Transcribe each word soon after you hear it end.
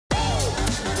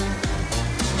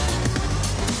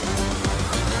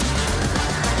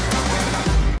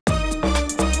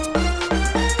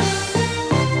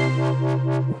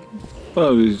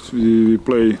Well, we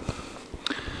play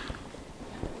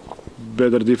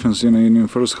better defense in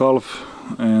first half,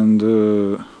 and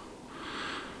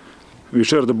we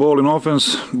share the ball in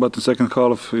offense. But in second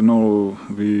half,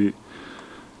 we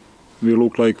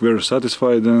look like we're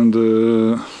satisfied, and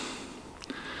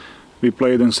we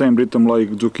played in the same rhythm like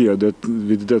Dzūkija.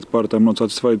 With that part, I'm not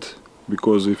satisfied,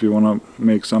 because if we wanna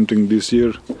make something this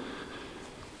year,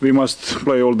 we must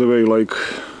play all the way like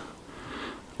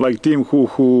team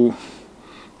who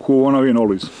wanna win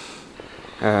always.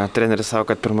 Treneris savo,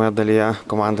 kad pirmoje dalyje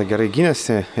komanda gerai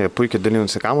gynėsi, puikiai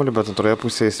dalinosi kamuolį, bet antroje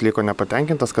pusėje jis liko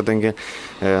nepatenkintas, kadangi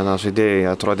žaidėjai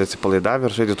atrodė atsipalaidavę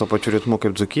ir žaidė tuo pačiu ritmu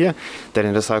kaip Dzūkija.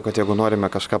 Treneris savo, kad jeigu norime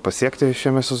kažką pasiekti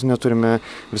šiame sezone, turime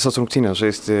visas rungtynes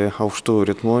žaisti aukštų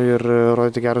ritmų ir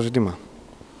rodyti gerą žaidimą.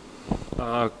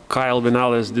 Kyle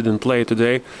Vinales didn't play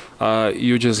today.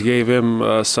 You just gave him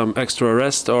some extra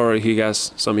rest, or he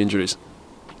has some injuries?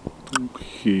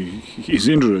 He's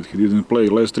injured. He didn't play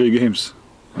last 3 games,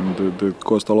 and they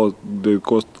cost a lot. They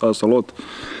cost us a lot,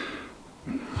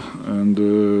 and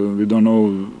we don't know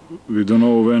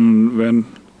when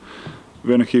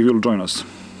he will join us.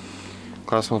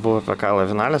 Klausimas buvo apie Kyle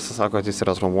Vinales, jis sako, kad jis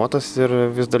yra traumuotas ir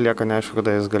vis dar lieka neaišku,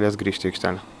 kada jis galės grįžti į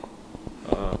aikštelę.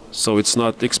 So it's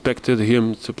not expected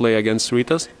him to play against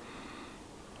Rytas?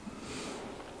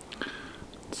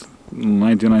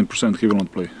 99% he will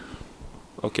not play.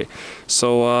 Okay,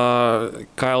 so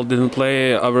Kyle didn't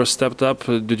play, others stepped up.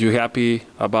 Did you happy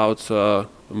about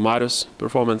Marius'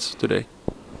 performance today?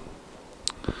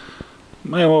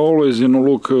 I always, I'm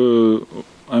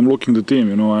looking the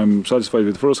team. I'm satisfied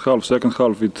with first half, second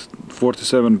half with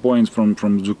 47 points from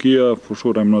Dzūkija. For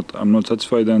sure, I'm not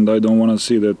satisfied, and I don't want to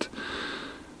see that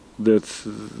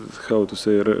how to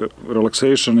say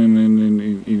relaxation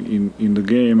in the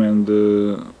game, and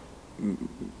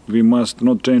we must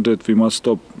not change that. We must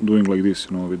stop doing like this,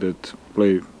 with that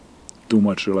play too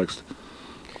much relaxed.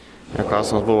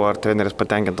 Klausimas buvo, ar treneris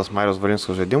patenkintas Mariaus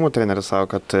Valinsko žaidimu. Treneris savo,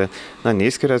 kad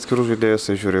neįskiria atskirų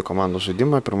žaidėjus, žiūri komandos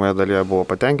žaidimą. Pirmoje dalyje buvo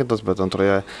patenkintas, bet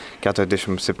antroje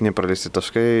 47 praleisti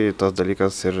taškai, tas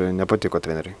dalykas ir nepatiko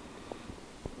treneriui.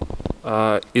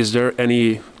 Is there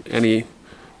any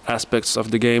aspects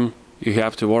of the game you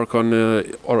have to work on,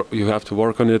 or you have to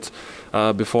work on it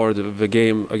before the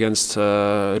game against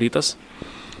Rytas?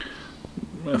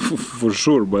 For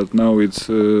sure, but now it's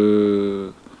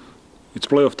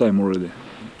playoff time already.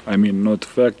 I mean, not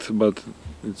fact, but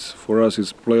for us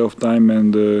it's playoff time,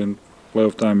 and in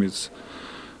playoff time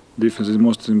defense is the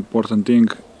most important thing,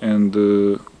 and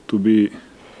to be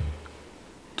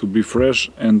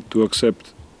fresh and to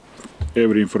accept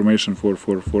every information for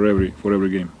every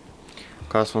game.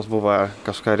 Klausimas buvo,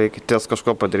 kažką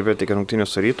kažko padirbėti iki rungtynių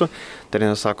su Rytu.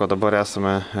 Treneris sako, dabar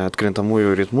esame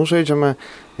atkrintamųjų ritmų žaidžiame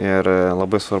ir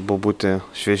labai svarbu būti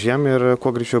šviežiem ir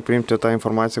kuo greičiau priimti tą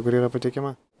informaciją, kuri yra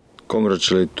pateikiama.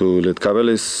 Congratulate to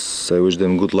Lietkabelis. I wish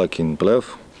them good luck in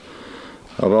playoff.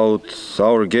 About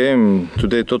our game,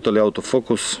 today totally out of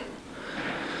focus.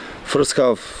 First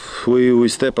half we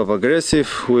step up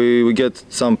aggressive, we get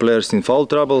some players in foul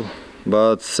trouble,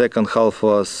 but second half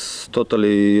was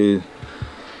totally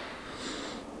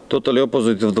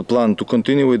opposite of the plan, to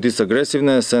continue with this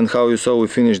aggressiveness, and how you saw we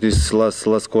finished this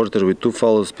last quarter with 2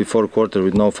 fouls, before quarter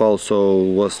with no fouls, so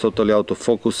was totally out of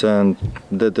focus, and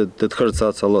that hurts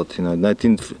us a lot.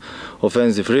 19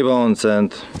 offensive rebounds,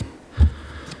 and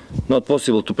not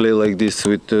possible to play like this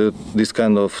with this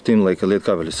kind of team like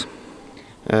Lietkabelis.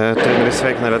 Treneris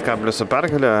sveikina Lietkabelis su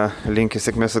pergalė, linki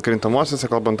sėkmės atkrintamosiose.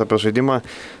 Kalbant apie žaidimą,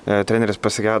 treneris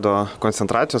pasigėdo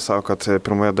koncentracijos, savo, kad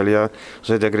pirmoje dalyje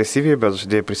žaidė agresyviai, bet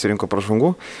žaidėjai prisirinko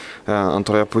pražangų.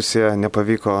 Antroje pusėje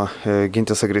nepavyko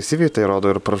gintis agresyviai, tai rodo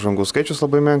ir pražangų skaičius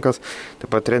labai menkas. Taip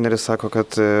pat treneris sako,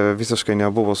 kad visiškai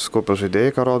nebuvo sukaupę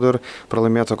žaidėjai, ką rodo ir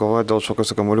pralaimėta kova dėl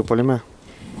šokiuose kamuolių puolime.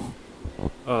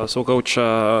 So coach,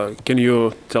 can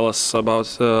you tell us about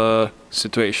the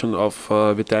situation of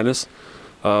Vytenis?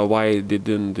 Why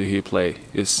didn't he play?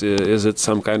 Is it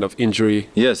some kind of injury?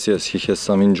 Yes, he has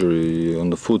some injury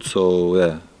on the foot, so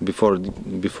yeah, before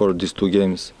these 2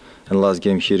 games and last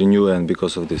game he renewed, and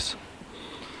because of this.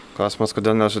 Klausimas,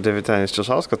 kodėl nežaidė Vytenis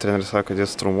Česauskas, treneris sako, kad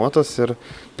jis traumuotas ir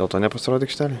dėl to nepasirodė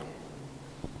aikštelėje.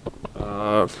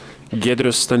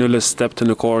 Giedrius Staniulis stepped in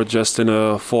the court just in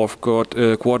the 4th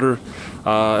quarter.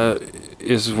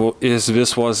 Is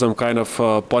this was some kind of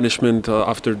punishment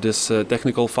after this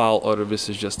technical foul, or this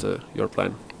is just your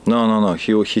plan? No.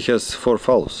 He has 4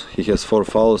 fouls. He has 4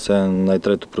 fouls, and I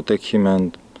tried to protect him,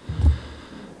 and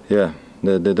yeah,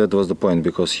 that was the point,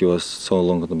 because he was so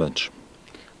long on the bench.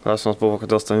 Klausimas buvo,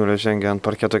 kodėl Staniulis žengė ant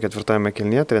parketo ketvirtajame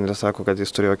kėlinyje. Treneris sako, kad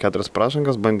jis turėjo 4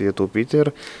 pražangas, bandė įtaupyti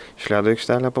ir išleido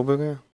aikštelę pabaigoje.